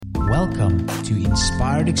Welcome to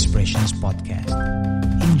Inspired Expressions Podcast.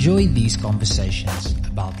 Enjoy these conversations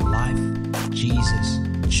about life, Jesus,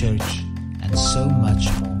 church, and so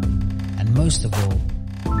much more. And most of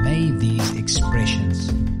all, may these expressions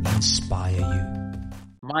inspire you.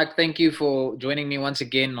 Mike, thank you for joining me once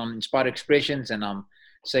again on Inspired Expressions, and I'm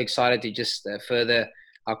so excited to just further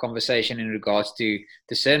our conversation in regards to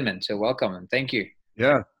discernment. So welcome and thank you.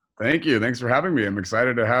 Yeah, thank you. Thanks for having me. I'm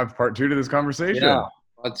excited to have part 2 to this conversation. Yeah,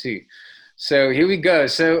 part 2. So here we go.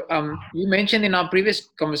 So you mentioned in our previous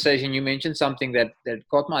conversation, you mentioned something that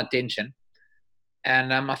caught my attention.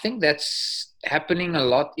 And I think that's happening a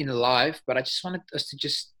lot in life, but I just wanted us to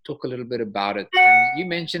just talk a little bit about it. You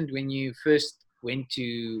mentioned when you first went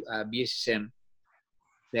to BSSM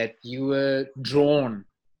that you were drawn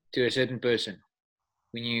to a certain person.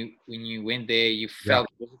 When you went there, you felt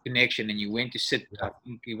there was a connection, and you went to sit. I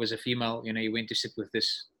think it was a female. You went to sit with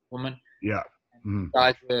this woman. Yeah, you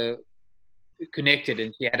guys were connected,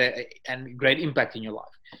 and she had a great impact in your life.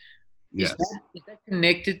 Yes. Is that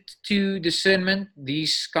connected to discernment?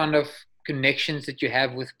 These kind of connections that you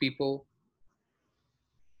have with people.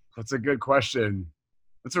 That's a good question.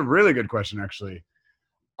 That's a really good question, actually.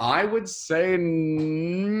 I would say,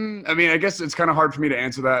 I guess it's kind of hard for me to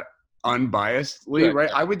answer that unbiasedly, right?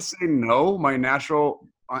 I would say no. My natural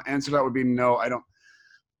answer to that would be no. I don't.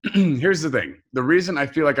 Here's the thing. The reason I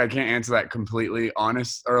feel like I can't answer that completely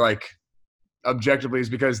honest or like objectively is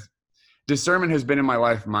because discernment has been in my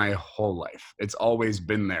life my whole life. It's always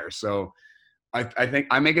been there. So I think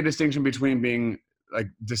I make a distinction between being like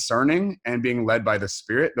discerning and being led by the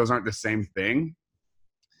Spirit. Those aren't the same thing.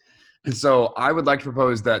 And so I would like to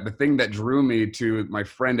propose that the thing that drew me to my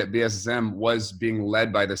friend at BSSM was being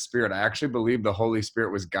led by the Spirit. I actually believe the Holy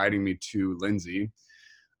Spirit was guiding me to Lindsay.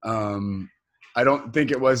 I don't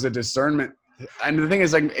think it was a discernment. And the thing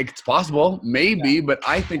is, like, it's possible, maybe, but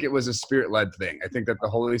I think it was a Spirit-led thing. I think that the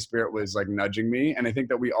Holy Spirit was like nudging me, and I think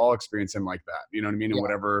that we all experience Him like that. You know what I mean? In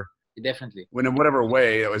whatever, definitely. In whatever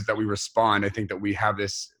way it was that we respond, I think that we have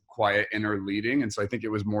this quiet inner leading, and so I think it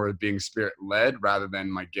was more of being Spirit-led rather than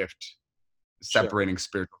my gift separating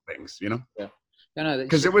spiritual things. You know? Yeah.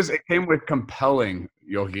 Because it came with compelling,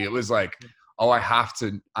 Yogi. It was like, oh, I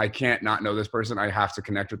can't not know this person. I have to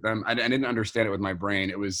connect with them. I didn't understand it with my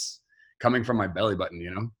brain. It was coming from my belly button,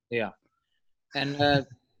 you know? Yeah. And I've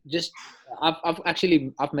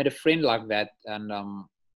met a friend like that, and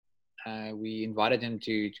we invited him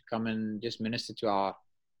to come and just minister to our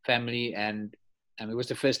family, and it was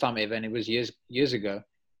the first time ever, and it was years ago.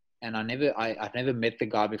 And I've never met the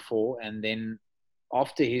guy before, and then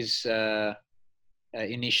after his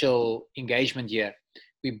initial engagement here,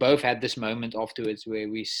 we both had this moment afterwards where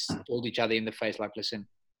we told each other in the face, like, listen,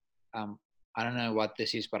 I don't know what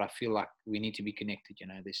this is, but I feel like we need to be connected.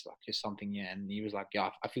 There's like just something here. And he was like,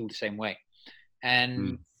 yeah, I feel the same way.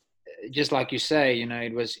 And just like you say,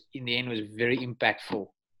 it was, in the end, was very impactful.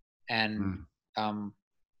 And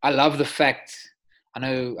I love the fact, I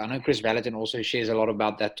know Chris Valentin also shares a lot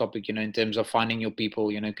about that topic, in terms of finding your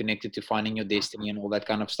people, connected to finding your destiny and all that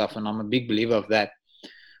kind of stuff. And I'm a big believer of that.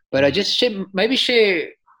 But I just share,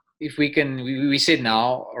 if we can, we said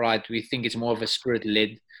now, right, we think it's more of a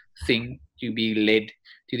Spirit-led thing to be led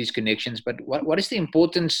to these connections. But what is the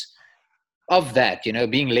importance of that,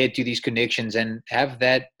 being led to these connections, and has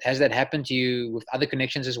that happened to you with other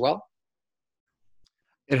connections as well?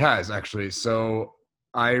 It has, actually. So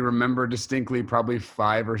I remember distinctly probably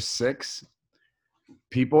 5 or 6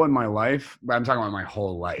 people in my life, but I'm talking about my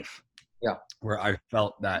whole life. Yeah. Where I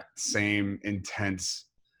felt that same intense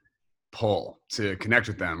pull to connect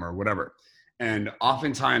with them or whatever. And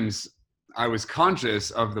oftentimes I was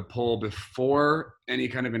conscious of the pull before any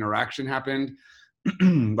kind of interaction happened.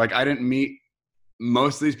 Like, I didn't meet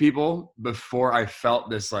most of these people before I felt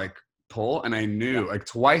this like pull. And I knew, like,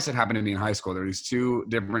 twice it happened to me in high school. There were these 2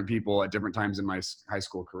 different people at different times in my high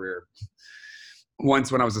school career.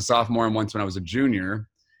 Once when I was a sophomore and once when I was a junior.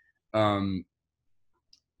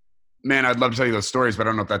 Man, I'd love to tell you those stories, but I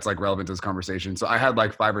don't know if that's like relevant to this conversation. So I had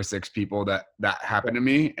like 5 or 6 people that happened to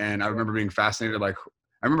me. And I remember being fascinated. Like,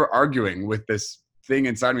 I remember arguing with this thing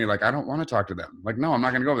inside me. Like, I don't want to talk to them. Like, no, I'm not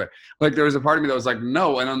going to go over there. Like, there was a part of me that was like,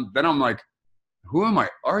 no. And then I'm like, who am I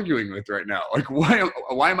arguing with right now? Like,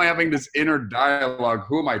 why am I having this inner dialogue?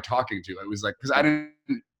 Who am I talking to? It was like, because I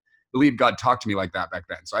didn't believe God talked to me like that back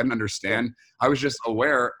then. So I didn't understand. I was just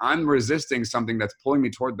aware I'm resisting something that's pulling me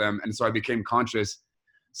toward them. And so I became conscious.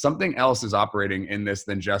 Something else is operating in this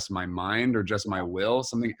than just my mind or just my will.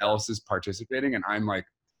 Something else is participating, and I'm like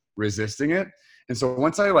resisting it. And so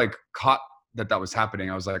once I like caught that was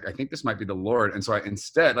happening, I was like, I think this might be the Lord. And so I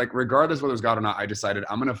instead, like, regardless whether it was God or not, I decided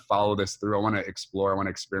I'm going to follow this through. I want to explore. I want to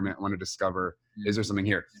experiment. I want to discover, is there something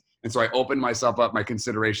here? And so I opened myself up, my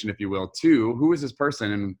consideration, if you will, to who is this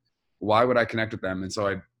person and why would I connect with them? And so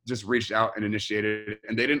I just reached out and initiated it.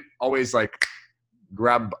 And they didn't always like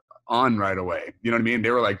grab on right away. You know what I mean?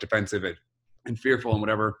 They were like defensive and fearful and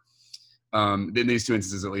whatever. In these two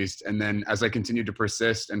instances, at least. And then as I continued to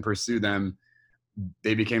persist and pursue them,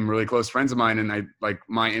 they became really close friends of mine. And I like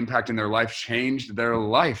my impact in their life changed their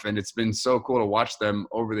life. And it's been so cool to watch them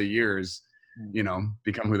over the years, you know,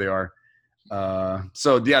 become who they are.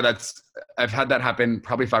 So yeah, I've had that happen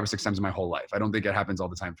probably 5 or 6 times in my whole life. I don't think it happens all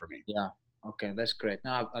the time for me. Yeah. Okay. That's great.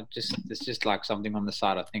 No, it's just like something on the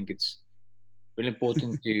side. I think it's really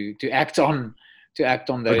important to act on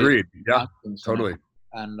those. Agreed. Yeah, actions, totally. You know?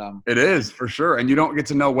 And it is for sure. And you don't get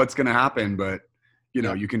to know what's going to happen, but you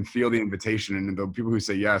know, Yeah. you can feel the invitation, and the people who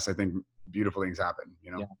say yes, I think beautiful things happen,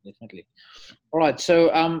 you know? Yeah, definitely. All right.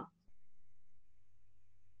 So,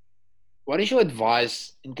 what is your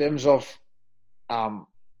advice in terms of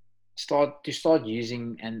start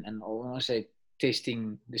using and I want to say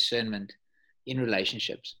testing discernment in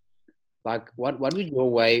relationships? Like, what would your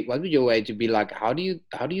way to be like? How do you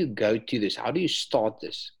go to this? How do you start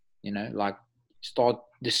this? You know, like start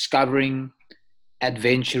discovering,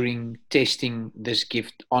 adventuring, testing this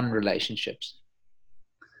gift on relationships.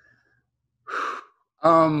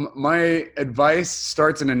 My advice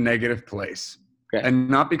starts in a negative place. Okay. And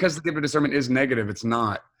not because the gift of discernment is negative, it's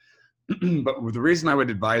not. But the reason I would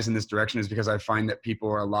advise in this direction is because I find that people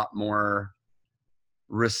are a lot more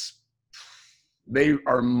they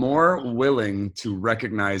are more willing to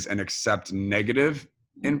recognize and accept negative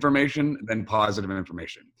information than positive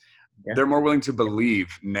information. Yeah. They're more willing to believe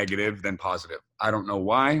negative than positive. I don't know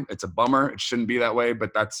why. It's a bummer. It shouldn't be that way,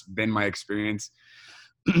 but that's been my experience.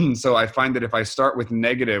 So I find that if I start with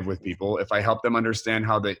negative with people, if I help them understand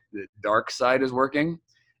how the dark side is working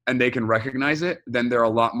and they can recognize it, then they're a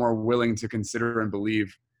lot more willing to consider and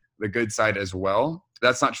believe the good side as well.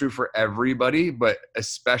 That's not true for everybody, but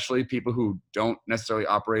especially people who don't necessarily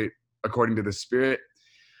operate according to the Spirit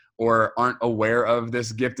or aren't aware of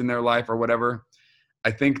this gift in their life or whatever. I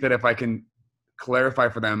think that if I can clarify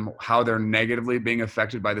for them how they're negatively being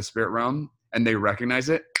affected by the spirit realm and they recognize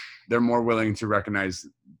it, they're more willing to recognize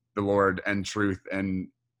the Lord and truth and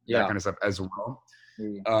that kind of stuff as well.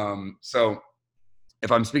 So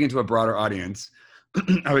if I'm speaking to a broader audience,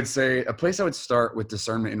 I would say a place I would start with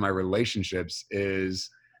discernment in my relationships is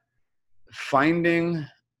finding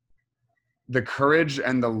the courage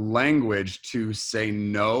and the language to say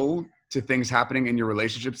no to things happening in your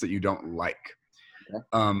relationships that you don't like.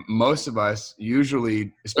 Most of us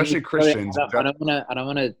usually, especially Christians. I don't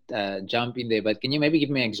want to jump in there, but can you maybe give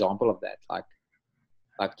me an example of that?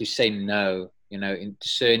 Like to say no, you know, in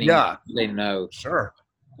discerning. Yeah. Say no. Sure.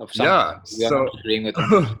 Of Yeah. So agreeing with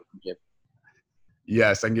them.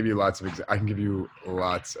 Yes, I can give you lots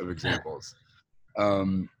of examples.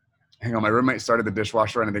 Hang on, my roommate started the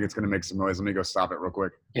dishwasher and I think it's going to make some noise. Let me go stop it real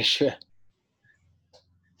quick. Yeah, sure.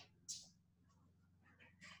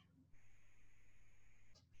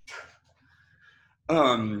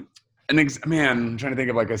 I'm trying to think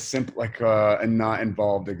of like a simple, like a not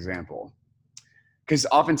involved example. Because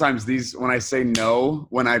oftentimes when I say no,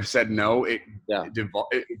 when I've said no, it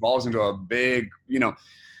evolves into a big, you know,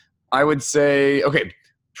 I would say, okay,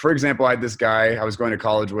 for example, I had this guy I was going to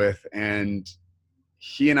college with, and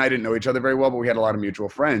he and I didn't know each other very well, but we had a lot of mutual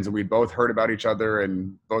friends, and we both heard about each other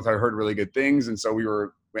and both had heard really good things. And so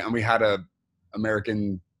we had a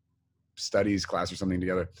American studies class or something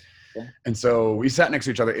together. Yeah. And so we sat next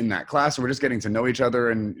to each other in that class, and we're just getting to know each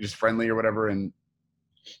other and just friendly or whatever. And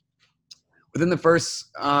within the first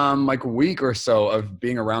like week or so of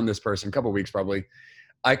being around this person, a couple weeks probably,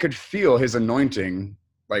 I could feel his anointing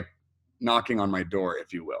like knocking on my door,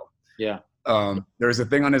 if you will. Yeah. There's a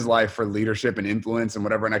thing on his life for leadership and influence and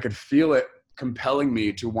whatever, and I could feel it compelling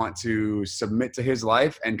me to want to submit to his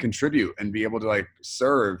life and contribute and be able to like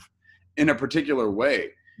serve in a particular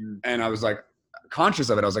way. And I was like conscious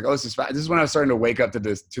of it. I was like, oh, this is when I was starting to wake up to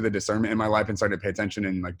the discernment in my life and started to pay attention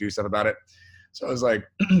and like do stuff about it. So I was like,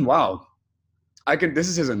 wow, this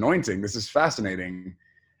is his anointing. This is fascinating.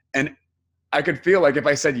 And I could feel like if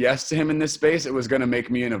I said yes to him in this space, it was going to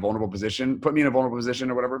make me in a vulnerable position, put me in a vulnerable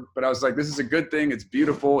position or whatever. But I was like, this is a good thing. It's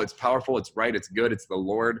beautiful. It's powerful. It's right. It's good. It's the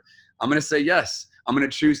Lord. I'm going to say yes. I'm going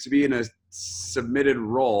to choose to be in a submitted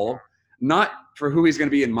role, not for who he's going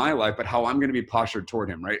to be in my life, but how I'm going to be postured toward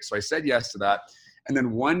him. Right. So I said yes to that. And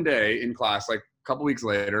then one day in class, like a couple weeks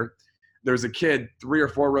later, there's a kid 3 or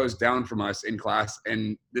 4 rows down from us in class,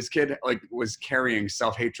 and this kid like was carrying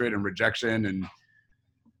self-hatred and rejection and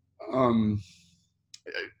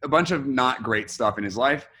a bunch of not great stuff in his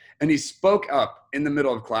life. And he spoke up in the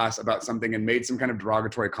middle of class about something and made some kind of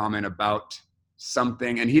derogatory comment about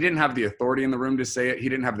something. And he didn't have the authority in the room to say it. He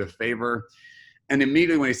didn't have the favor. And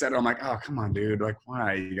immediately when he said it, I'm like, oh, come on, dude. Like,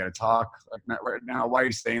 why? You got to talk like not right now. Why are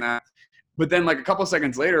you saying that? But then like a couple of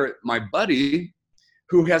seconds later, my buddy,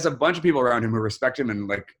 who has a bunch of people around him who respect him and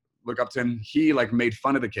like look up to him, he like made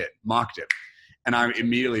fun of the kid, mocked him. And I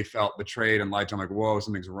immediately felt betrayed and lied to him. Like, whoa,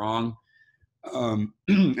 something's wrong.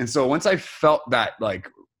 And so once I felt that like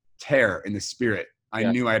tear in the spirit, I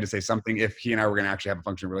knew I had to say something if he and I were going to actually have a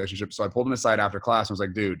functioning relationship. So I pulled him aside after class and was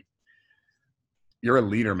like, dude, you're a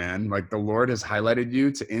leader, man. Like the Lord has highlighted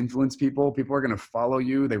you to influence people. People are going to follow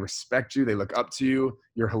you. They respect you. They look up to you.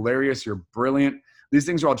 You're hilarious. You're brilliant. These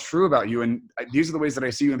things are all true about you. And these are the ways that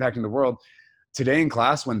I see you impacting the world. Today in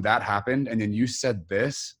class, when that happened, and then you said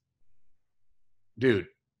this, dude,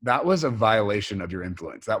 that was a violation of your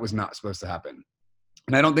influence. That was not supposed to happen.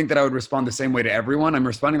 And I don't think that I would respond the same way to everyone. I'm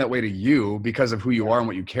responding that way to you because of who you are and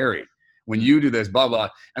what you carry. When you do this, blah, blah.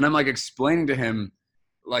 And I'm like explaining to him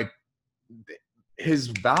like his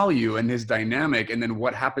value and his dynamic. And then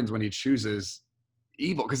what happens when he chooses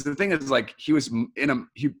evil. Because the thing is like, he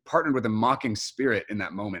partnered with a mocking spirit in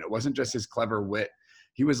that moment. It wasn't just his clever wit.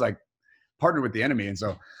 He was like partnered with the enemy. And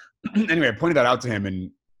so anyway, I pointed that out to him,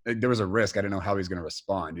 and there was a risk. I didn't know how he was going to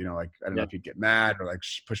respond. You know, like, I don't know if he'd get mad or like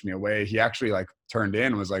push me away. He actually like turned in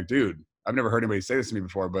and was like, dude, I've never heard anybody say this to me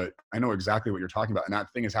before, but I know exactly what you're talking about. And that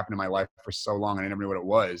thing has happened in my life for so long. And I never knew what it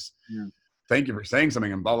was. Yeah. Thank you for saying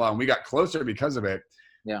something and blah, blah. And we got closer because of it.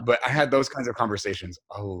 Yeah. But I had those kinds of conversations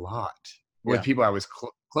a lot with people I was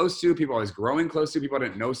close to, people I was growing close to, people I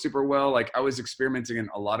didn't know super well. Like I was experimenting in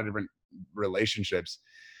a lot of different relationships.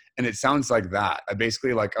 And it sounds like that. I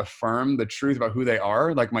basically like affirm the truth about who they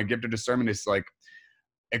are. Like my gift of discernment is like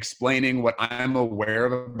explaining what I'm aware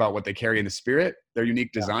of about what they carry in the spirit, their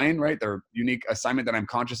unique design, right? Their unique assignment that I'm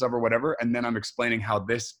conscious of or whatever. And then I'm explaining how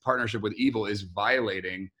this partnership with evil is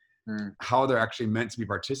violating how they're actually meant to be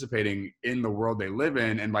participating in the world they live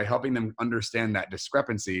in. And by helping them understand that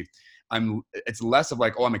discrepancy, it's less of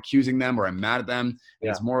like, oh, I'm accusing them or I'm mad at them.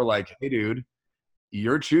 It's more like, hey, dude,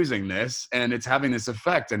 you're choosing this and it's having this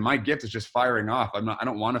effect. And my gift is just firing off. I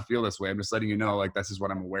don't want to feel this way. I'm just letting you know, like, this is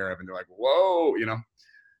what I'm aware of. And they're like, whoa, you know,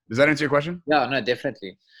 does that answer your question? Yeah, no,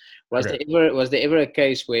 definitely. Was there ever a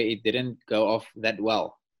case where it didn't go off that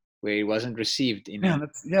well, where it wasn't received?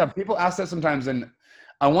 People ask that sometimes. And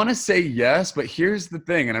I want to say yes, but here's the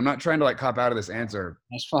thing. And I'm not trying to like cop out of this answer.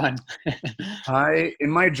 That's fine.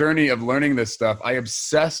 In my journey of learning this stuff, I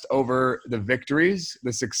obsessed over the victories,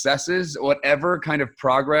 the successes, whatever kind of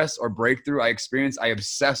progress or breakthrough I experienced. I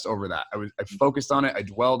obsessed over that. I focused on it. I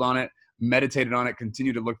dwelled on it, meditated on it,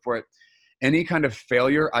 continued to look for it. Any kind of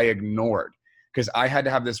failure I ignored because I had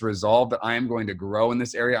to have this resolve that I am going to grow in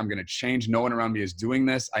this area. I'm going to change. No one around me is doing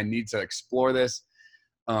this. I need to explore this.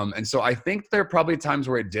 And so I think there are probably times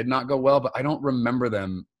where it did not go well, but I don't remember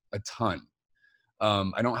them a ton.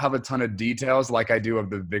 I don't have a ton of details like I do of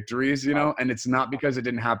the victories, you know, and it's not because it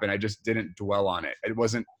didn't happen. I just didn't dwell on it. It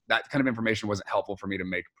wasn't, that kind of information wasn't helpful for me to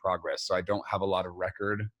make progress. So I don't have a lot of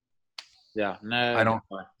record. Yeah, no, I don't.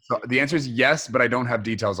 So the answer is yes, but I don't have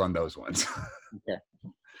details on those ones. Okay.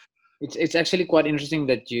 It's actually quite interesting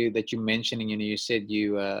that you mentioning, you know, you said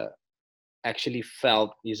you actually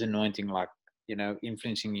felt his anointing, like, you know,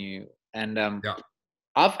 influencing you. And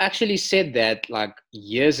I've actually said that like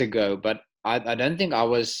years ago, but I don't think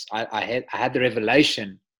I had the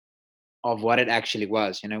revelation of what it actually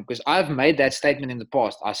was, you know, because I've made that statement in the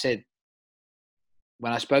past. I said,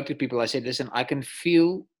 when I spoke to people, I said, listen, I can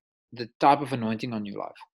feel the type of anointing on your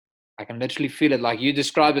life. I can literally feel it. Like you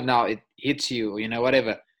described it now, it hits you, or, you know,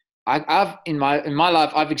 whatever. I've in my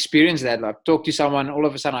life, I've experienced that. Like talk to someone, all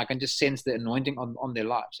of a sudden I can just sense the anointing on their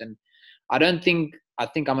lives. And I think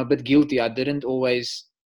I'm a bit guilty. I didn't always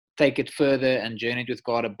take it further and journey with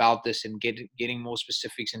God about this and getting more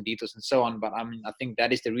specifics and details and so on. But I mean, I think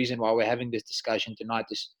that is the reason why we're having this discussion tonight,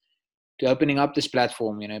 is to opening up this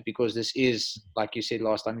platform, you know, because this is, like you said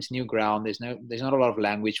last time, it's new ground. There's not a lot of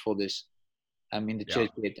language for this in the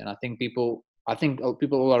church yet. And I think people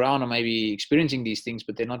all around are maybe experiencing these things,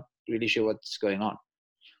 but they're not really sure what's going on.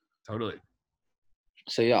 Totally.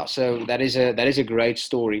 So that is a great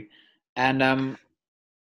story. And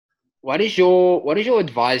what is your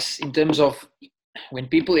advice in terms of when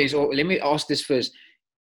people let me ask this first.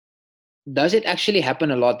 Does it actually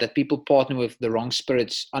happen a lot that people partner with the wrong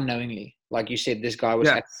spirits unknowingly? Like you said, this guy was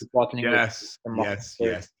actually partnering with the wrong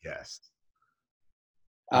spirit. Yes.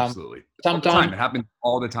 Absolutely. All the time. Sometimes It happens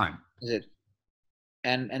all the time. is it,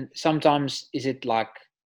 and sometimes is it like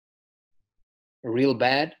real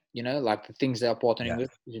bad? Like the things they are partnering Yeah.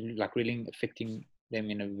 with, is it like really affecting them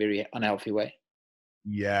in a very unhealthy way?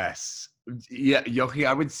 Yes. Yeah, Yochi,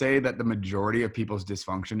 I would say that the majority of people's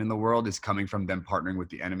dysfunction in the world is coming from them partnering with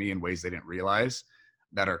the enemy in ways they didn't realize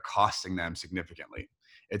that are costing them significantly.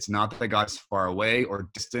 It's not that God's far away or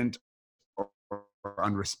distant or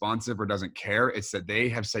unresponsive or doesn't care. It's that they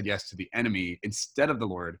have said yes to the enemy instead of the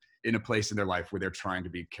Lord in a place in their life where they're trying to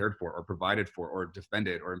be cared for or provided for or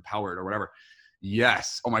defended or empowered or whatever.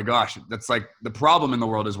 Yes. Oh my gosh. That's like the problem in the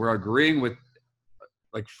world is we're agreeing with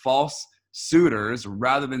like false suitors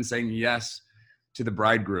rather than saying yes to the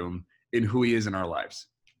bridegroom in who he is in our lives.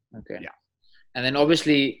 Okay. Yeah. And then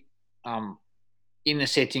obviously, in a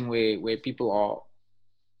setting where people are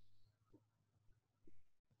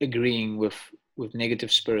agreeing with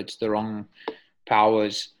negative spirits, the wrong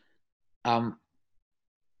powers,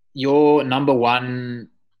 your number one,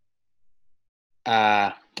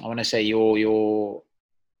 I want to say your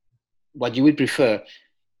what you would prefer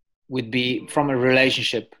would be from a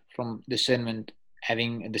relationship, from discernment,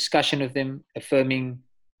 having a discussion with them, affirming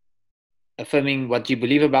what you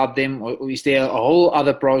believe about them, or is there a whole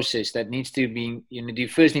other process that needs to be, do you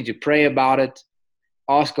first need to pray about it,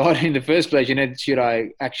 ask God in the first place, should I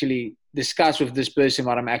actually discuss with this person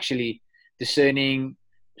what I'm actually discerning?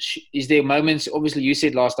 Is there moments, obviously you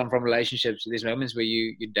said last time from relationships, there's moments where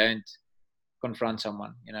you don't confront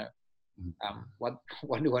someone,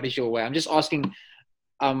 what is your way? I'm just asking,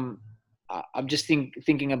 I'm just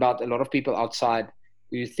thinking about a lot of people outside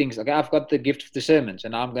who thinks, okay, I've got the gift of discernment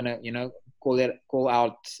and I'm going to, call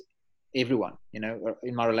out everyone,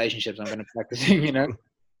 in my relationships, I'm going to practice,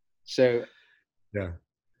 so.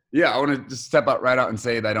 Yeah. I want to just step out right out and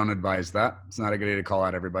say that I don't advise that. It's not a good idea to call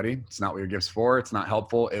out everybody. It's not what your gift's for. It's not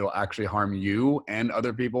helpful. It'll actually harm you and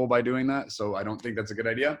other people by doing that. So I don't think that's a good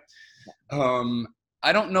idea.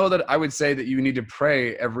 I don't know that I would say that you need to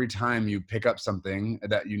pray every time you pick up something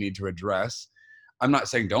that you need to address. I'm not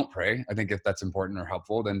saying don't pray. I think if that's important or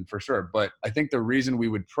helpful, then for sure. But I think the reason we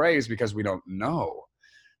would pray is because we don't know.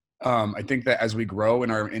 I think that as we grow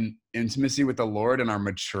in our intimacy with the Lord and our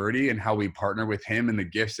maturity and how we partner with him and the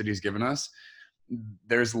gifts that he's given us,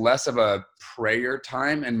 there's less of a prayer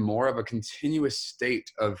time and more of a continuous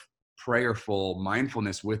state of prayerful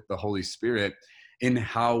mindfulness with the Holy Spirit in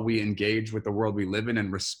how we engage with the world we live in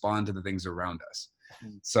and respond to the things around us.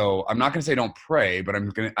 So I'm not going to say don't pray, but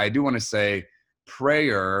I do want to say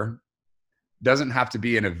prayer doesn't have to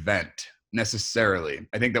be an event necessarily.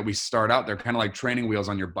 I think that we start out, they're kind of like training wheels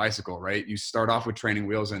on your bicycle, right? You start off with training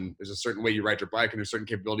wheels and there's a certain way you ride your bike and there's certain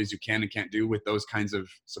capabilities you can and can't do with those kinds of,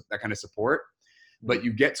 that kind of support. But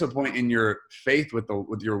you get to a point in your faith with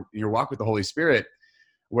your walk with the Holy Spirit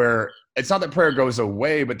where it's not that prayer goes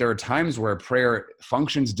away, but there are times where prayer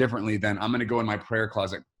functions differently than I'm going to go in my prayer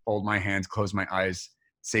closet, fold my hands, close my eyes,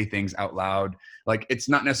 say things out loud. Like it's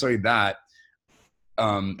not necessarily that.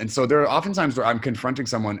 And so there are often times where I'm confronting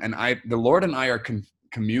someone and the Lord and I are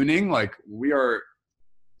communing, like we are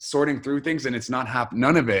sorting through things and it's not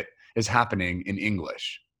none of it is happening in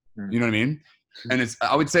English. You know what I mean? And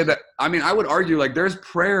I would say that, I would argue like there's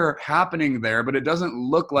prayer happening there, but it doesn't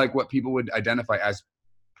look like what people would identify as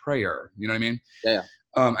prayer. You know what I mean? Yeah.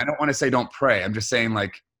 I don't want to say don't pray. I'm just saying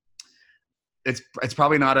like, it's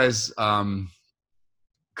probably not as,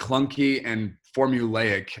 clunky and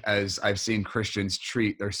formulaic as I've seen Christians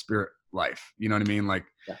treat their spirit life. You know what I mean? Like,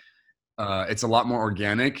 it's a lot more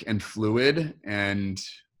organic and fluid and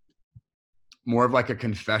more of like a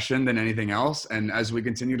confession than anything else. And as we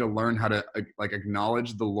continue to learn how to like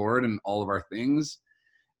acknowledge the Lord in all of our things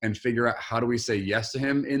and figure out how do we say yes to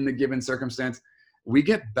him in the given circumstance, we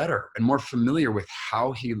get better and more familiar with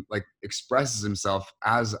how he like expresses himself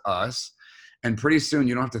as us. And pretty soon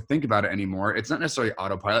you don't have to think about it anymore. It's not necessarily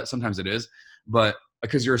autopilot. Sometimes it is, but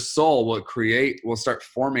because your soul will start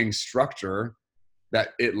forming structure that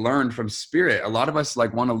it learned from spirit. A lot of us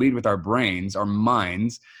like want to lead with our brains, our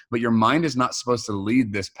minds, but your mind is not supposed to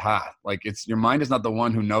lead this path. Like your mind is not the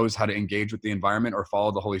one who knows how to engage with the environment or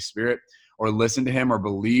follow the Holy Spirit or listen to him or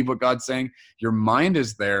believe what God's saying. Your mind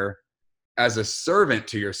is there as a servant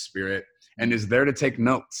to your spirit and is there to take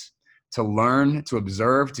notes, to learn, to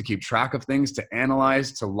observe, to keep track of things, to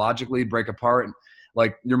analyze, to logically break apart.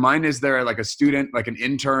 Like your mind is there like a student, like an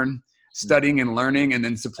intern studying and learning and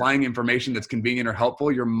then supplying information that's convenient or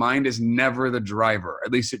helpful. Your mind is never the driver.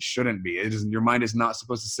 At least it shouldn't be. Your mind is not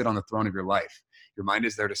supposed to sit on the throne of your life. Your mind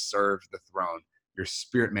is there to serve the throne. Your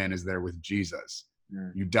spirit man is there with Jesus.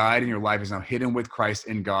 You died and your life is now hidden with Christ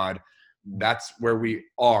in God. that's where we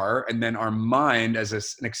are. And then our mind, as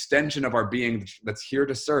an extension of our being that's here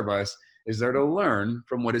to serve us, is there to learn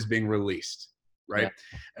from what is being released, right?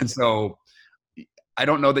 Yeah. And so I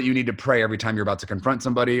don't know that you need to pray every time you're about to confront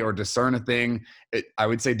somebody or discern a thing. I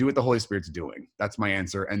would say do what the Holy Spirit's doing. That's my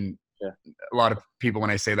answer. And a lot of people, when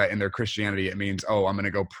I say that in their Christianity, it means, oh, I'm going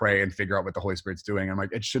to go pray and figure out what the Holy Spirit's doing. I'm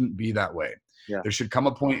like, it shouldn't be that way. Yeah. There should come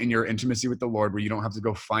a point in your intimacy with the Lord where you don't have to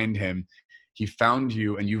go find him. He found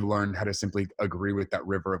you, and you've learned how to simply agree with that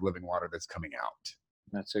river of living water that's coming out.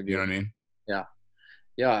 That's so good. You know what I mean? Yeah.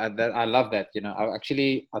 Yeah, I love that.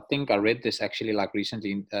 I think I read this actually like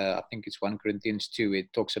recently. I think it's 1 Corinthians 2.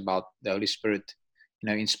 It talks about the Holy Spirit,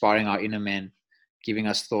 inspiring our inner man, giving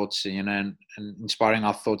us thoughts, and inspiring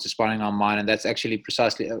our thoughts, inspiring our mind. And that's actually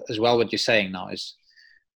precisely as well what you're saying now is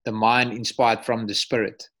the mind inspired from the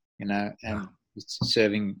Spirit, and it's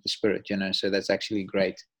serving the Spirit, so that's actually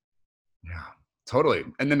great. Yeah, totally.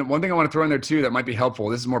 And then one thing I want to throw in there too that might be helpful,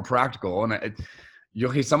 this is more practical, and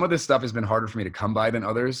you'll hear some of this stuff has been harder for me to come by than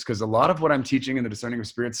others, because a lot of what I'm teaching in the discerning of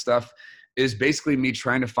spirits stuff is basically me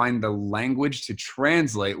trying to find the language to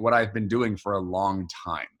translate what I've been doing for a long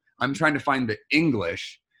time. I'm trying to find the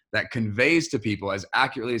English that conveys to people as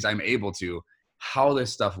accurately as I'm able to how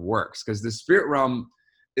this stuff works, because the spirit realm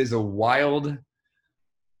is a wild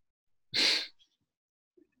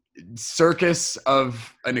circus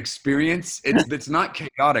of an experience. It's not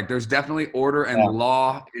chaotic. There's definitely order and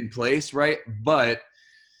law in place, right? But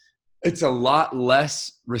it's a lot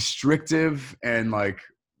less restrictive and like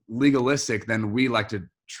legalistic than we like to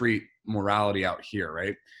treat morality out here,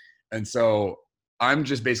 right? And so I'm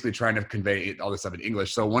just basically trying to convey all this stuff in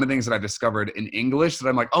English. So one of the things that I've discovered in English that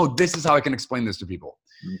I'm like, oh, this is how I can explain this to people.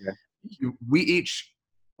 Okay.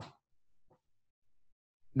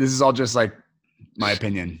 This is all just like my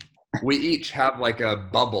opinion. We each have like a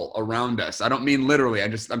bubble around us. I don't mean literally.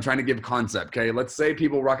 I'm trying to give concept. Okay. Let's say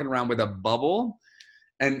people walking around with a bubble,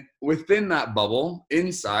 and within that bubble,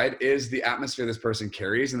 inside is the atmosphere this person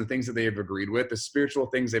carries and the things that they have agreed with, the spiritual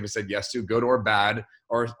things they've said yes to, good or bad,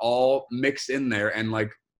 are all mixed in there and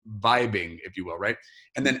like vibing, if you will, right?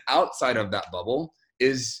 And then outside of that bubble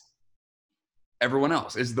is everyone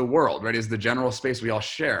else, is the world, right? Is the general space we all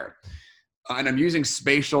share. And I'm using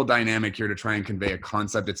spatial dynamic here to try and convey a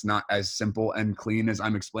concept. It's not as simple and clean as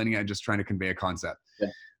I'm explaining it. I'm just trying to convey a concept. Yeah.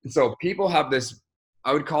 And so people have this,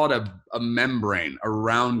 I would call it a membrane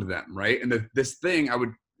around them, right? And this thing I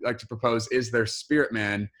would like to propose is their spirit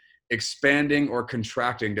man expanding or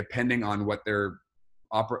contracting depending on what they're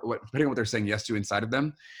depending on what they're saying yes to inside of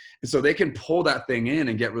them. And so they can pull that thing in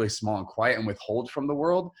and get really small and quiet and withhold from the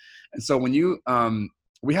world. And so when you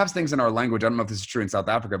we have things in our language. I don't know if this is true in South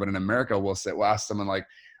Africa, but in America, we'll ask someone like,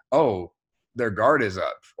 oh, their guard is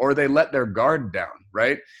up, or they let their guard down,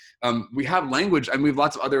 right? We have language, and we have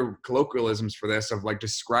lots of other colloquialisms for this of like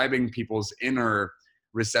describing people's inner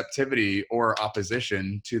receptivity or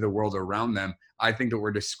opposition to the world around them. I think that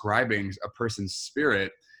we're describing a person's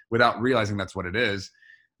spirit without realizing that's what it is.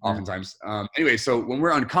 Oftentimes. Anyway, so when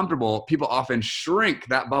we're uncomfortable, people often shrink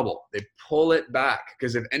that bubble. They pull it back,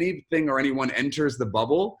 because if anything or anyone enters the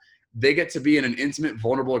bubble, they get to be in an intimate,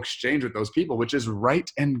 vulnerable exchange with those people, which is right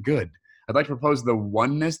and good. I'd like to propose the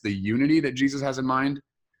oneness, the unity that Jesus has in mind.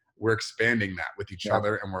 We're expanding that with each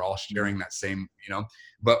other, and we're all sharing that same,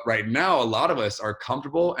 But right now, a lot of us are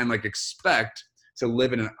comfortable and like expect to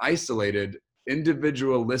live in an isolated,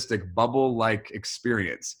 individualistic bubble-like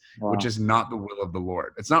experience, which is not the will of the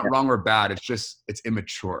Lord. It's not wrong or bad. It's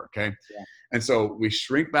immature. Okay. Yeah. And so we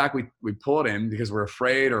shrink back, we pull it in because we're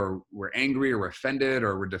afraid, or we're angry, or we're offended,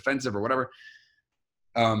 or we're defensive, or whatever.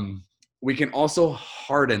 We can also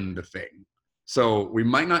harden the thing. So we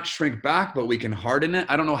might not shrink back, but we can harden it.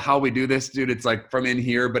 I don't know how we do this, dude. It's like from in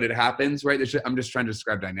here, but it happens, right? I'm just trying to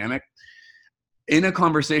describe dynamic. In a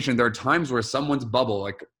conversation, there are times where someone's bubble,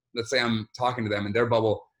 like let's say I'm talking to them and their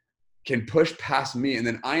bubble can push past me, and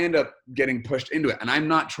then I end up getting pushed into it. And I'm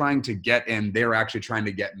not trying to get in, they're actually trying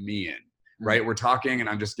to get me in, right? We're talking and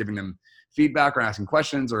I'm just giving them feedback or asking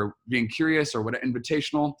questions or being curious or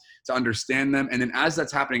invitational to understand them. And then as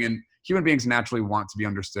that's happening, and human beings naturally want to be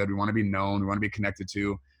understood. We want to be known. We want to be connected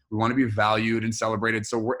to. We want to be valued and celebrated.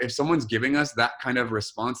 So if someone's giving us that kind of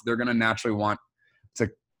response, they're going to naturally want to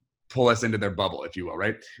pull us into their bubble, if you will,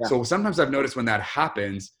 right? Yeah. So sometimes I've noticed when that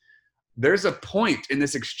happens, there's a point in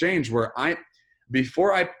this exchange where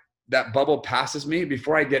that bubble passes me,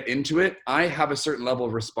 before I get into it, I have a certain level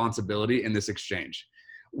of responsibility in this exchange.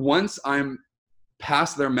 Once I'm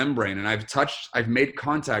past their membrane and I've made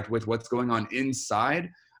contact with what's going on inside,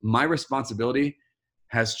 my responsibility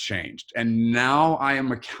has changed. And now I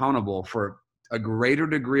am accountable for a greater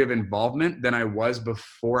degree of involvement than I was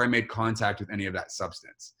before I made contact with any of that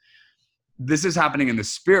substance. This is happening in the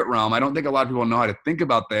spirit realm. I don't think a lot of people know how to think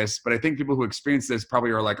about this, but I think people who experience this probably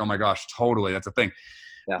are like, oh my gosh, totally, that's a thing.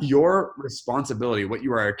 Yeah. Your responsibility, what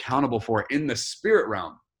you are accountable for in the spirit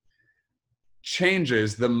realm,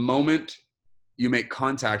 changes the moment you make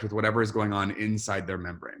contact with whatever is going on inside their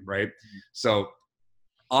membrane, right? Mm-hmm. So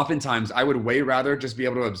oftentimes I would way rather just be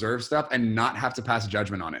able to observe stuff and not have to pass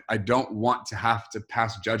judgment on it. I don't want to have to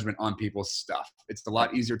pass judgment on people's stuff. It's a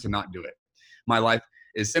lot easier to not do it. My life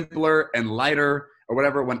is simpler and lighter or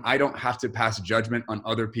whatever when I don't have to pass judgment on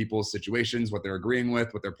other people's situations, what they're agreeing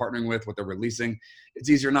with, what they're partnering with, what they're releasing. It's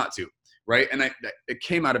easier not to, right? And it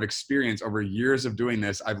came out of experience over years of doing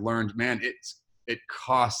this. I've learned, man, it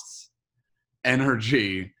costs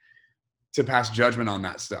energy to pass judgment on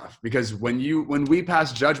that stuff, because when we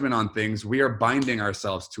pass judgment on things, we are binding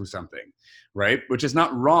ourselves to something, right? Which is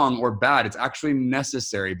not wrong or bad. It's actually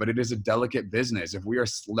necessary, but it is a delicate business. If we are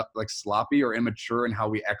like sloppy or immature in how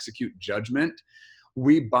we execute judgment,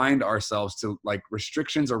 we bind ourselves to like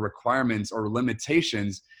restrictions or requirements or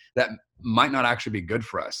limitations that might not actually be good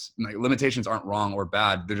for us. Like, limitations aren't wrong or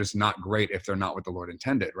bad. They're just not great if they're not what the Lord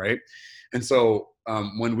intended, right? And so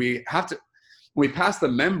when we pass the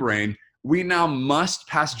membrane, we now must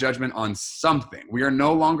pass judgment on something. We are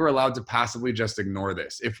no longer allowed to passively just ignore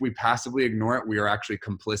this. If we passively ignore it, we are actually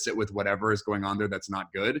complicit with whatever is going on there that's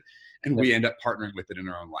not good. And we end up partnering with it in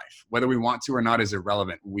our own life. Whether we want to or not is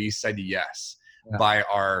irrelevant. We said yes by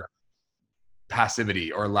our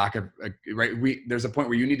passivity or lack of, right? There's a point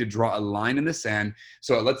where you need to draw a line in the sand.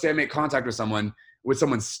 So let's say I make contact with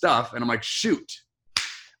someone's stuff and I'm like, shoot,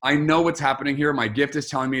 I know what's happening here. My gift is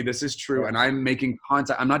telling me this is true. And I'm making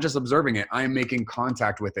contact. I'm not just observing it. I'm making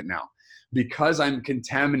contact with it now. Because I'm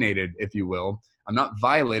contaminated, if you will. I'm not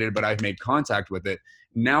violated, but I've made contact with it.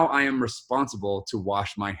 Now I am responsible to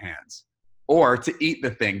wash my hands or to eat the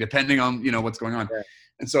thing, depending on, what's going on. Yeah.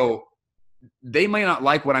 And so they may not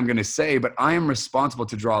like what I'm going to say, but I am responsible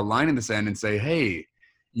to draw a line in the sand and say, hey,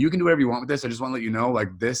 you can do whatever you want with this. I just want to let you know,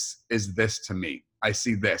 like, this is this to me. I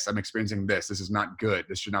see this. I'm experiencing this. This is not good.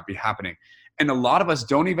 This should not be happening. And a lot of us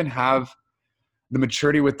don't even have the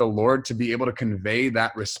maturity with the Lord to be able to convey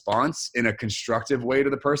that response in a constructive way to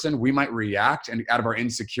the person. We might react and out of our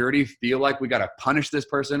insecurity feel like we got to punish this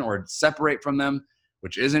person or separate from them,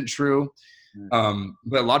 which isn't true.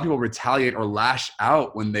 But a lot of people retaliate or lash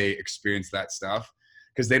out when they experience that stuff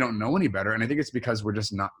because they don't know any better. And I think it's because we're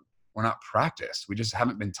not practiced. We just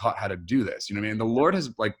haven't been taught how to do this. You know what I mean? The Lord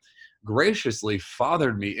has graciously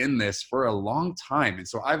fathered me in this for a long time. And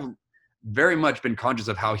so I've very much been conscious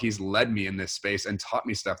of how he's led me in this space and taught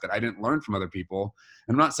me stuff that I didn't learn from other people.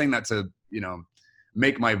 And I'm not saying that to,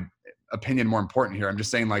 make my opinion more important here. I'm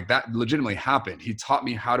just saying like that legitimately happened. He taught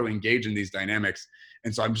me how to engage in these dynamics.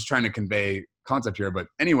 And so I'm just trying to convey concept here. But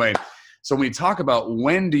anyway, so when we talk about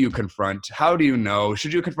when do you confront, how do you know,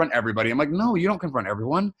 should you confront everybody? I'm like, no, you don't confront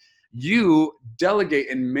everyone. You delegate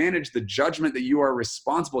and manage the judgment that you are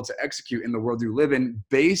responsible to execute in the world you live in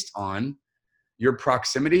based on your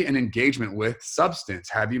proximity and engagement with substance.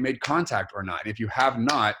 Have you made contact or not? And if you have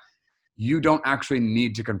not, you don't actually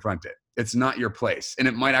need to confront it. It's not your place. And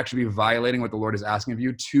it might actually be violating what the Lord is asking of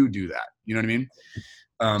you to do that. You know what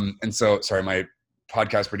I mean? And so, sorry, my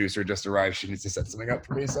podcast producer just arrived. She needs to set something up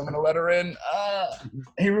for me, so I'm going to let her in.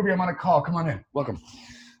 Hey, Ruby, I'm on a call. Come on in. Welcome.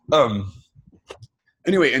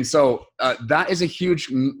 Anyway, and so that is a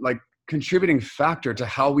huge contributing factor to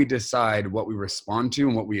how we decide what we respond to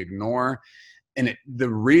and what we ignore. And the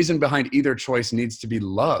reason behind either choice needs to be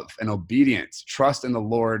love and obedience, trust in the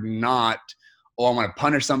Lord, not, oh, I want to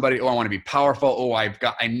punish somebody. Oh, I want to be powerful. Oh,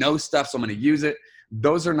 I know stuff, so I'm going to use it.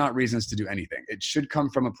 Those are not reasons to do anything. It should come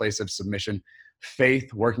from a place of submission,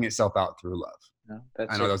 faith, working itself out through love. No,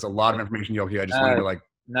 I know there's a lot of information, Yoki. I just wanted to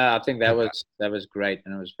No, I think that was great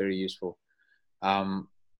and it was very useful. I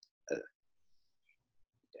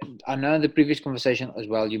know in the previous conversation as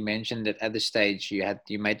well, you mentioned that at the stage you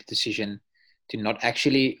made the decision to not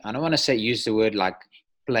actually, I don't want to say use the word like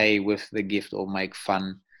play with the gift or make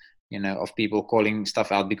fun, of people calling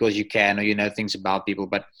stuff out because you can or things about people,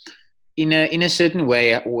 but in a certain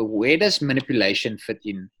way, where does manipulation fit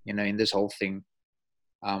in, in this whole thing?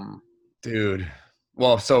 Dude,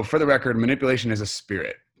 well, so for the record, manipulation is a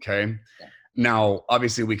spirit. Okay. Yeah. Now,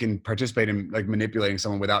 obviously we can participate in manipulating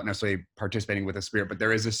someone without necessarily participating with a spirit, but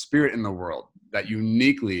there is a spirit in the world that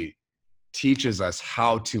uniquely teaches us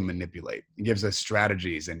how to manipulate. It gives us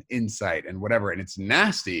strategies and insight and whatever. And it's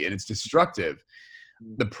nasty and it's destructive.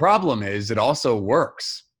 The problem is it also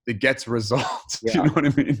works. it gets results. Yeah. You know what I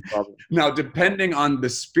mean? Probably. Now, depending on the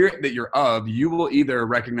spirit that you're of, you will either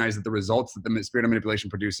recognize that the results that the spirit of manipulation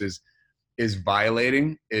produces is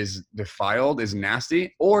violating, is defiled, is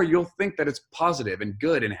nasty, or you'll think that it's positive and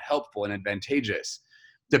good and helpful and advantageous,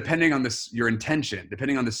 depending on your intention,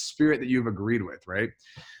 depending on the spirit that you've agreed with, right?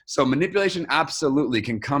 So manipulation absolutely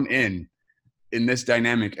can come in this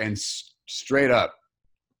dynamic and straight up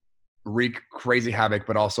wreak crazy havoc,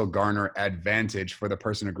 but also garner advantage for the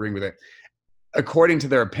person agreeing with it, according to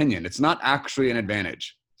their opinion. It's not actually an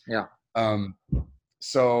advantage. Yeah.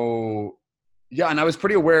 So yeah, and I was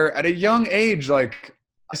pretty aware at a young age. Like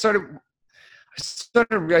I started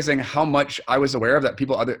realizing how much I was aware of that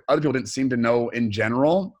other people didn't seem to know in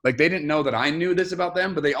general. Like they didn't know that I knew this about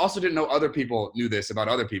them, but they also didn't know other people knew this about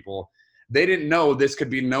other people. They didn't know this could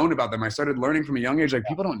be known about them. I started learning from a young age, like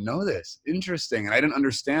people don't know this. Interesting. And I didn't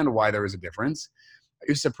understand why there was a difference. I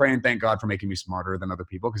used to pray and thank God for making me smarter than other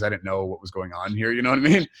people because I didn't know what was going on here. You know what I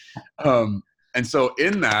mean? And so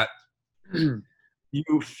in that,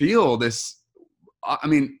 you feel this. I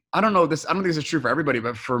mean, I don't think this is true for everybody,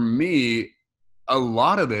 but for me, a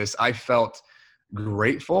lot of this, I felt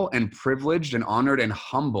grateful and privileged and honored and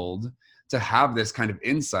humbled to have this kind of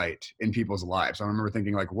insight in people's lives. I remember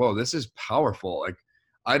thinking like, whoa, this is powerful. Like,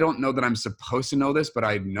 I don't know that I'm supposed to know this, but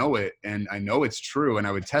I know it and I know it's true. And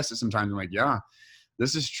I would test it sometimes. I'm like, yeah,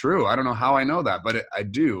 this is true. I don't know how I know that, but I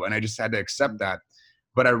do. And I just had to accept that.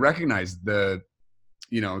 But I recognized the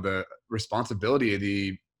responsibility,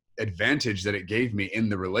 the advantage that it gave me in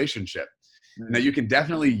the relationship. Now you can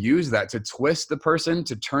definitely use that to twist the person,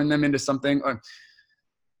 to turn them into something.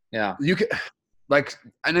 Yeah. You can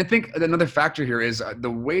and I think another factor here is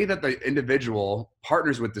the way that the individual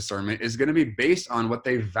partners with discernment is going to be based on what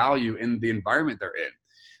they value in the environment they're in.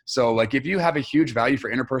 So like if you have a huge value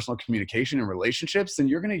for interpersonal communication and relationships, then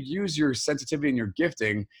you're going to use your sensitivity and your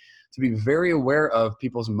gifting to be very aware of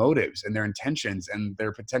people's motives and their intentions and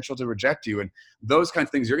their potential to reject you and those kinds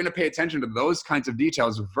of things. You're going to pay attention to those kinds of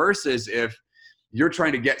details versus if you're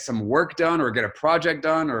trying to get some work done or get a project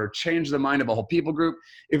done or change the mind of a whole people group.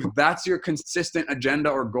 If that's your consistent agenda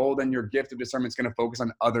or goal, then your gift of discernment is going to focus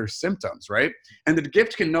on other symptoms, right? And the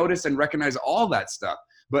gift can notice and recognize all that stuff.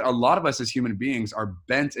 But a lot of us as human beings are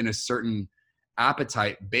bent in a certain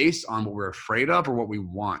appetite based on what we're afraid of or what we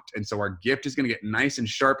want. And so our gift is going to get nice and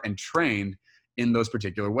sharp and trained in those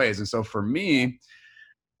particular ways. And so for me,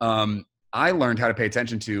 I learned how to pay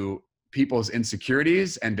attention to people's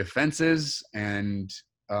insecurities and defenses. And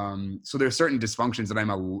so there's certain dysfunctions that I'm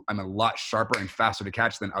a lot sharper and faster to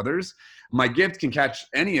catch than others. My gift can catch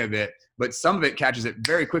any of it, but some of it catches it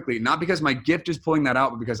very quickly, not because my gift is pulling that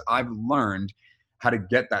out, but because I've learned how to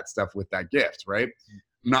get that stuff with that gift, right?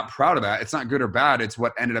 I'm not proud of that. It's not good or bad. It's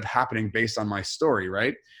what ended up happening based on my story,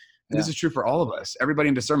 right? And this is true for all of us. Everybody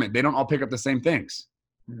in discernment, they don't all pick up the same things.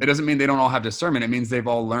 It doesn't mean they don't all have discernment. It means they've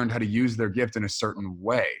all learned how to use their gift in a certain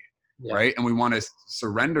way, right? And we want to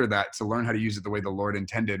surrender that to learn how to use it the way the Lord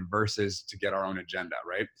intended versus to get our own agenda,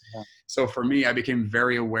 right? So for me, I became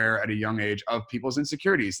very aware at a young age of people's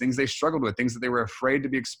insecurities, things they struggled with, things that they were afraid to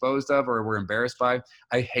be exposed of or were embarrassed by.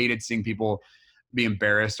 I hated seeing people be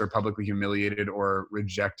embarrassed or publicly humiliated or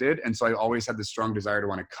rejected. And so I always had this strong desire to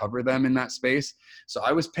want to cover them in that space. So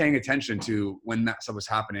I was paying attention to when that stuff was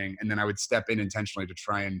happening. And then I would step in intentionally to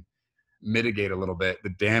try and mitigate a little bit the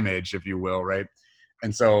damage, if you will, right?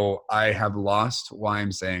 And so I have lost why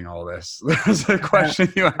I'm saying all this. There's a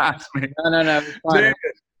question you asked me. No. Fine.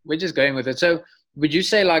 We're just going with it. So would you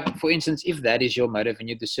say, like, for instance, if that is your motive and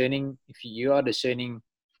you're discerning, if you are discerning,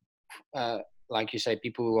 like you say,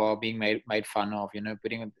 people who are being made fun of,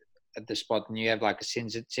 putting it at the spot, and you have like a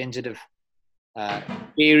sensitive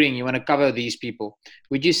hearing, you want to cover these people.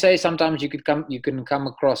 Would you say sometimes you can come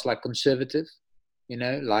across like conservative,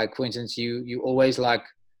 like for instance, you always like,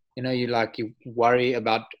 you worry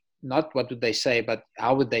about not what would they say, but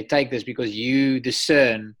how would they take this, because you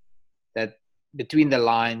discern that between the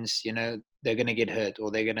lines, they're going to get hurt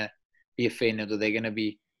or they're going to be offended or they're going to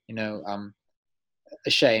be,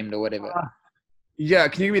 ashamed or whatever. Yeah.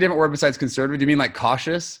 Can you give me a different word besides conservative? Do you mean like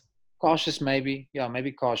cautious? Cautious, maybe. Yeah,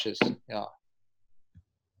 maybe cautious. Yeah.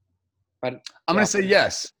 But I'm going to say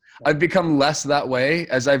yes. I've become less that way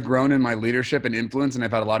as I've grown in my leadership and influence. And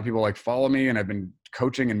I've had a lot of people like follow me, and I've been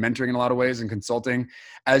coaching and mentoring in a lot of ways and consulting.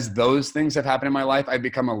 As those things have happened in my life, I've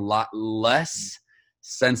become a lot less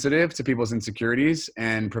sensitive to people's insecurities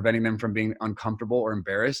and preventing them from being uncomfortable or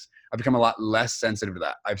embarrassed. I've become a lot less sensitive to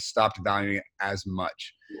that. I've stopped valuing it as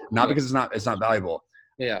much, not because it's not valuable.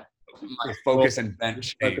 Yeah. My focus and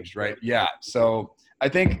bent changed, right? Yeah. So I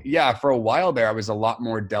think, for a while there, I was a lot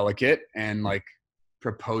more delicate and like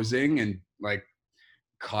proposing and like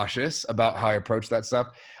cautious about how I approach that stuff.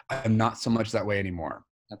 I'm not so much that way anymore.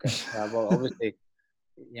 Okay. Well, obviously,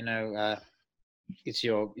 it's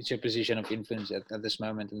your position of influence at this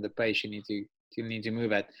moment, and the pace you need to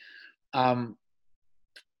move at.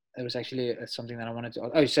 There was actually something that I wanted to.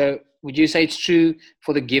 Oh, so would you say it's true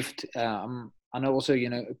for the gift? I know also,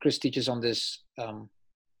 Chris teaches on this. No,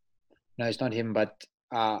 it's not him, but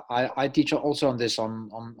I teach also on this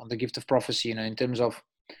on the gift of prophecy. In terms of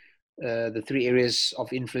the 3 areas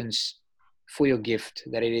of influence for your gift.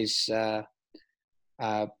 That it is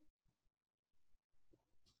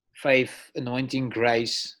faith, anointing,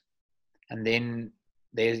 grace, and then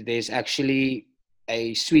there's actually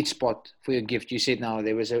a sweet spot for your gift. You said now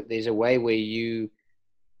there's a way where you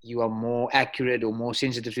are more accurate or more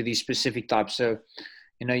sensitive to these specific types. So,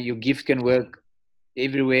 your gift can work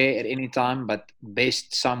everywhere at any time, but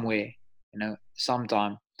best somewhere,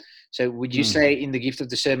 sometime. So would you say in the gift of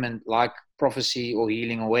discernment, like prophecy or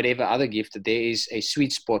healing or whatever other gift, that there is a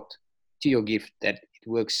sweet spot to your gift that it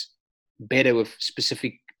works better with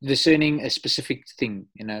discerning a specific thing,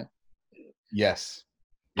 Yes.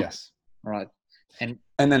 Right. And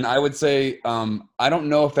then I would say, I don't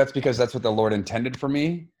know if that's because that's what the Lord intended for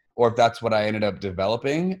me or if that's what I ended up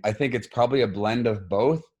developing. I think it's probably a blend of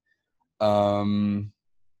both.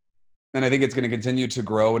 And I think it's going to continue to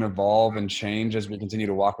grow and evolve and change as we continue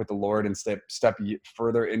to walk with the Lord and step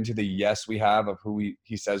further into the yes we have of who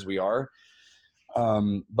he says we are.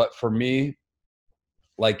 But for me,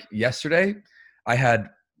 like yesterday, I had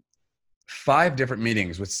 5 different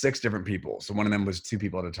meetings with 6 different people. So one of them was 2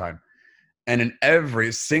 people at a time. And in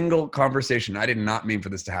every single conversation, I did not mean for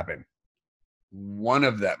this to happen. One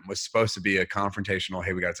of them was supposed to be a confrontational,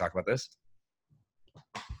 hey, we got to talk about this.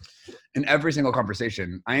 In every single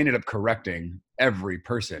conversation, I ended up correcting every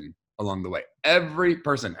person along the way. Every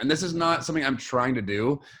person. And this is not something I'm trying to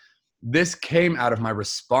do. This came out of my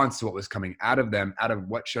response to what was coming out of them, out of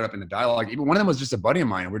what showed up in the dialogue. Even one of them was just a buddy of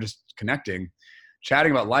mine. And we're just connecting,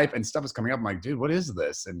 chatting about life, and stuff was coming up. I'm like, dude, what is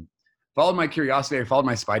this? And followed my curiosity. I followed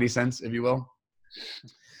my spidey sense, if you will.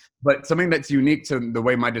 But something that's unique to the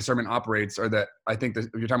way my discernment operates, or that I think that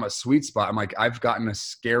if you're talking about sweet spot, I'm like, I've gotten a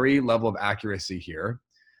scary level of accuracy here.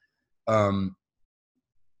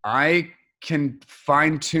 I can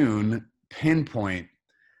fine tune, pinpoint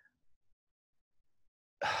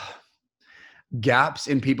gaps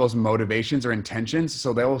in people's motivations or intentions.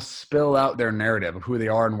 So they'll spill out their narrative of who they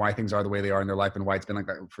are and why things are the way they are in their life and why it's been like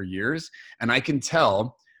that for years. And I can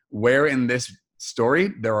tell where in this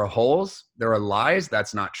story there are holes, there are lies,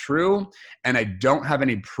 that's not true, and I don't have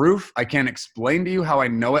any proof. I can't explain to you how I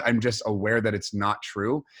know it. I'm just aware that it's not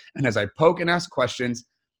true. And as I poke and ask questions,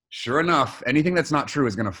 sure enough, anything that's not true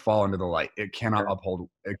is going to fall into the light. It cannot uphold,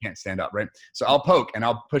 it can't stand up, right? So I'll poke and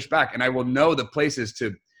I'll push back, and I will know the places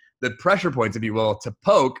to, the pressure points, if you will, to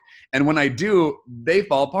poke. And when I do, they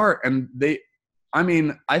fall apart. And I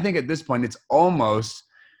think at this point, it's almost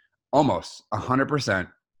 100%.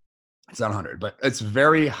 It's not 100, but it's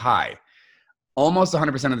very high. Almost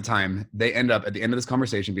 100% of the time, they end up at the end of this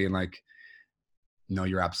conversation being like, no,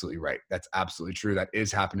 you're absolutely right. That's absolutely true. That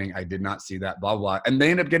is happening. I did not see that, blah, blah. And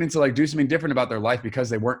they end up getting to like do something different about their life because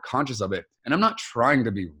they weren't conscious of it. And I'm not trying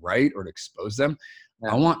to be right or to expose them.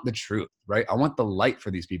 I want the truth, right? I want the light for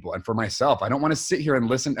these people and for myself. I don't want to sit here and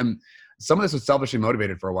listen. And some of this was selfishly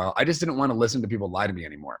motivated for a while. I just didn't want to listen to people lie to me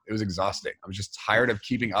anymore. It was exhausting. I was just tired of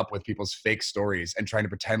keeping up with people's fake stories and trying to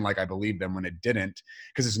pretend like I believed them when it didn't,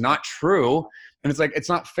 because it's not true. And it's like, it's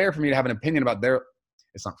not fair for me to have an opinion about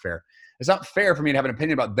it's not fair. It's not fair for me to have an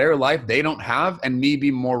opinion about their life they don't have and me be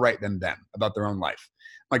more right than them about their own life.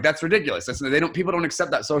 Like, that's ridiculous. People don't accept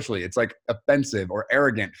that socially. It's like offensive or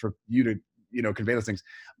arrogant for you to, convey those things.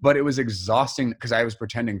 But it was exhausting because I was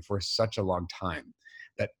pretending for such a long time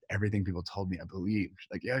that everything people told me I believed.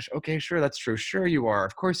 Like, yeah, okay, sure, that's true. Sure you are.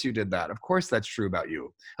 Of course you did that. Of course that's true about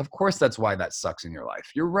you. Of course that's why that sucks in your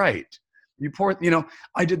life. You're right.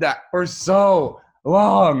 I did that for so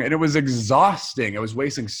long and it was exhausting. I was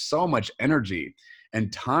wasting so much energy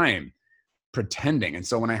and time pretending. And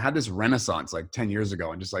so when I had this renaissance like 10 years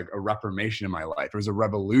ago and just like a reformation in my life, it was a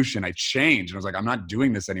revolution. I changed and I was like, I'm not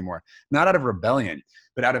doing this anymore. Not out of rebellion,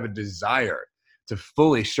 but out of a desire to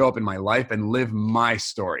fully show up in my life and live my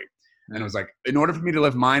story. And it was like, in order for me to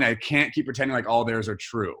live mine, I can't keep pretending like all theirs are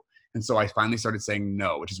true. And so I finally started saying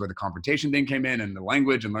no, which is where the confrontation thing came in and the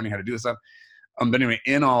language and learning how to do this stuff. But anyway,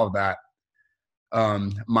 in all of that,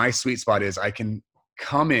 my sweet spot is I can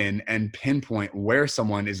come in and pinpoint where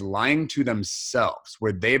someone is lying to themselves,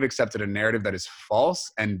 where they've accepted a narrative that is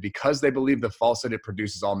false. And because they believe the falsehood, it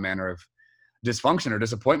produces all manner of dysfunction or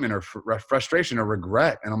disappointment or frustration or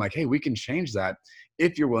regret. And I'm like, hey, we can change that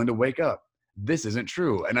if you're willing to wake up this isn't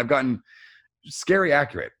true. And I've gotten scary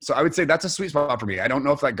accurate. So I would say that's a sweet spot for me. I don't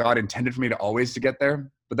know if that God intended for me to always to get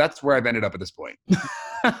there, but that's where I've ended up at this point.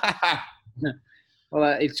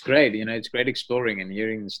 Well, it's great. It's great exploring and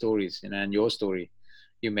hearing the stories, and your story.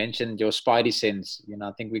 You mentioned your spidey sense.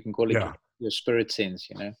 I think we can call it your spirit sense.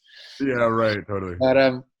 Yeah, right. Totally. But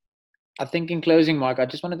I think in closing, Mike, I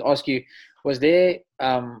just wanted to ask you: was there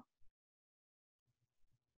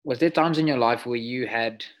times in your life where you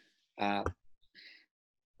had, I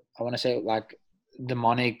want to say, like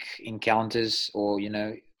demonic encounters, or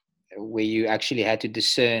where you actually had to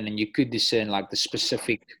discern, and you could discern like the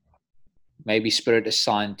specific, maybe spirit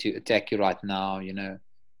assigned to attack you right now,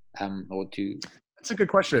 or to. That's a good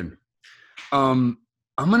question. I'm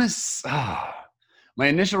gonna. My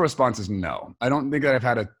initial response is no. I don't think that I've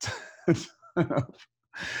had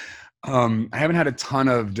I haven't had a ton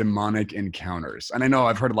of demonic encounters, and I know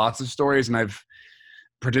I've heard lots of stories, and I've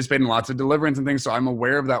participated in lots of deliverance and things, so I'm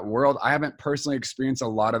aware of that world. I haven't personally experienced a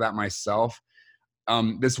lot of that myself.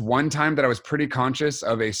 This one time that I was pretty conscious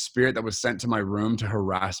of a spirit that was sent to my room to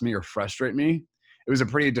harass me or frustrate me, it was a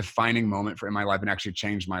pretty defining moment in my life, and actually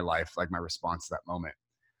changed my life, like my response to that moment.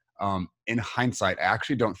 In hindsight, I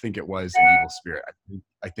actually don't think it was an evil spirit.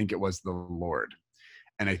 I think it was the Lord.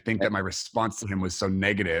 And I think that my response to him was so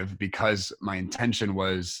negative because my intention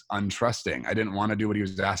was untrusting. I didn't want to do what he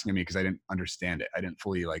was asking of me because I didn't understand it. I didn't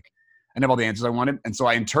fully I didn't have all the answers I wanted. And so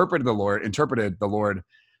I interpreted the Lord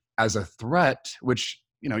as a threat, which,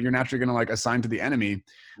 you're naturally going to assign to the enemy,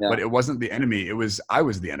 but it wasn't the enemy. I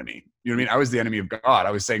was the enemy. You know what I mean? I was the enemy of God.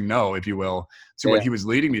 I was saying no, if you will, to what he was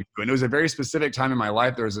leading me to. And it was a very specific time in my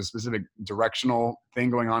life. There was a specific directional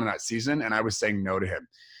thing going on in that season, and I was saying no to him.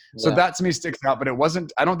 So that to me sticks out, but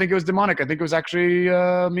I don't think it was demonic. I think it was actually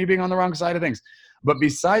me being on the wrong side of things. But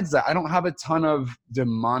besides that, I don't have a ton of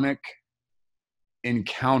demonic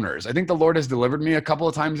encounters. I think the Lord has delivered me a couple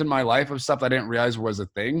of times in my life of stuff I didn't realize was a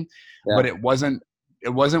thing, but it wasn't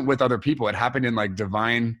with other people. It happened in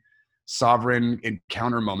divine sovereign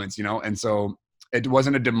encounter moments, and so it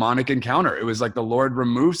wasn't a demonic encounter. It was like the Lord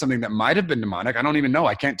removed something that might have been demonic. I don't even know.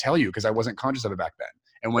 I can't tell you because I wasn't conscious of it back then.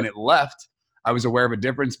 And when it left, I was aware of a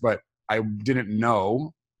difference, but I didn't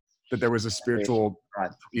know that there was a spiritual,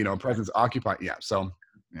 presence occupied. Yeah. So,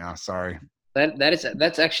 sorry.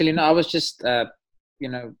 That's actually, no, I was just,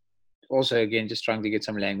 also again, just trying to get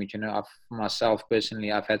some language, myself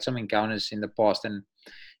personally, I've had some encounters in the past, and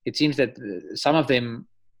it seems that some of them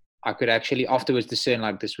I could actually afterwards discern,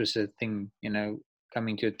 like this was a thing,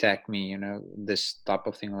 coming to attack me, this type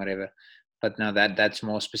of thing or whatever. But now that's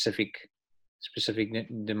more specific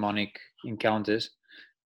demonic encounters.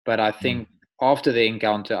 But I think after the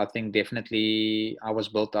encounter, I think definitely I was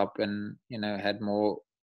built up and, had more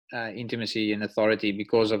intimacy and authority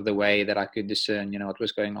because of the way that I could discern, what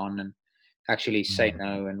was going on, and actually say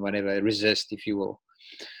no and whatever, resist, if you will.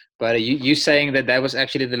 But you saying that was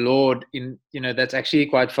actually the Lord that's actually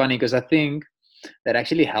quite funny, because I think that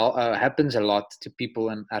actually happens a lot to people,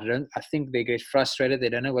 and I think they get frustrated. They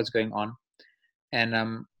don't know what's going on. And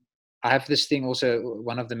I have this thing also,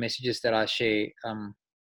 one of the messages that I share, and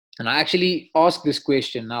I actually ask this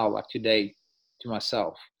question now, like today, to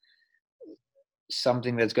myself,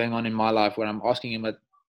 something that's going on in my life where I'm asking him that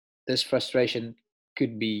this frustration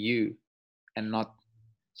could be you and not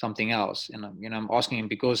something else. And I'm asking him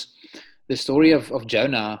because the story of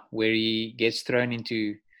Jonah, where he gets thrown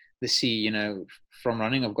into the sea, from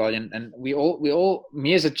running of God, and we all,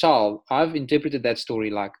 me as a child, I've interpreted that story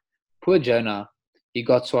like, poor Jonah, he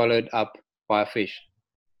got swallowed up by a fish,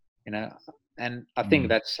 and I think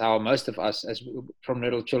that's how most of us, as from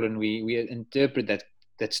little children, we interpret that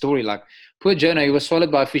story like, poor Jonah, he was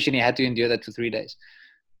swallowed by a fish and he had to endure that for 3 days.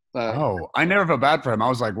 I never felt bad for him. I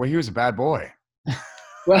was like, well, he was a bad boy.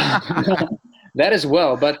 Well, that as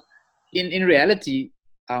well. But in reality,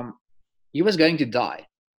 he was going to die.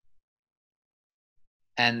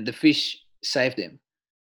 And the fish saved him.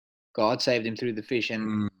 God saved him through the fish.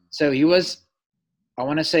 And so he was, I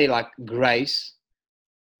want to say, like, grace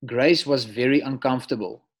was very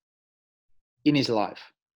uncomfortable in his life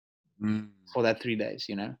for that 3 days,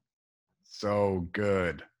 So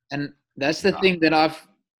good. And that's the thing that I've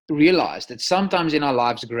realized, that sometimes in our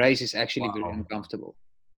lives, grace is actually very uncomfortable.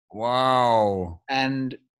 Wow.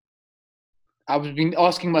 And I've been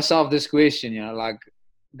asking myself this question, like,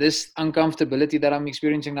 this uncomfortability that I'm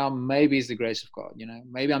experiencing now, maybe is the grace of God,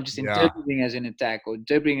 maybe I'm just interpreting as an attack, or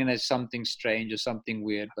interpreting it as something strange or something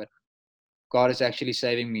weird, but God is actually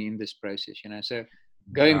saving me in this process, So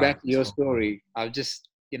going back to your story, I've just,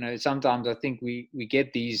 sometimes I think we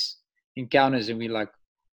get these encounters and we're like,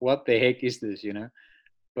 what the heck is this,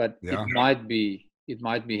 But it might be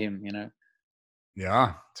him,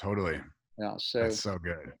 Yeah, totally. Yeah. So, That's so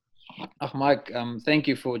good. Mike, thank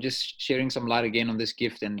you for just sharing some light again on this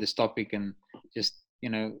gift and this topic, and just,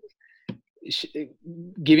 sh-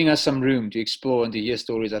 giving us some room to explore and to hear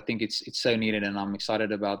stories. I think it's so needed, and I'm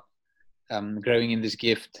excited about growing in this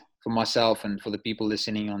gift for myself and for the people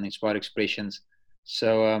listening on Inspired Expressions.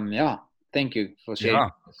 So yeah, thank you for sharing. Yeah,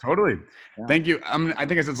 totally. Yeah. Thank you. I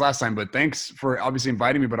think I said this last time, but thanks for obviously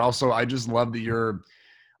inviting me. But also, I just love that you're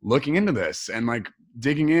looking into this and like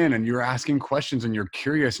digging in, and you're asking questions, and you're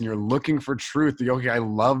curious, and you're looking for truth. Okay, I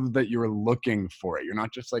love that you're looking for it. You're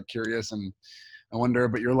not just like curious and I wonder,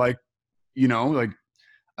 but you're like, like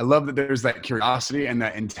I love that there's that curiosity and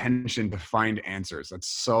that intention to find answers. That's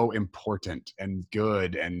so important and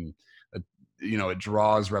good, and it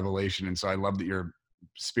draws revelation. And so I love that you're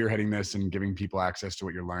spearheading this and giving people access to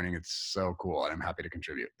what you're learning. It's so cool, and I'm happy to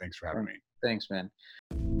contribute. Thanks for having me. Thanks, man.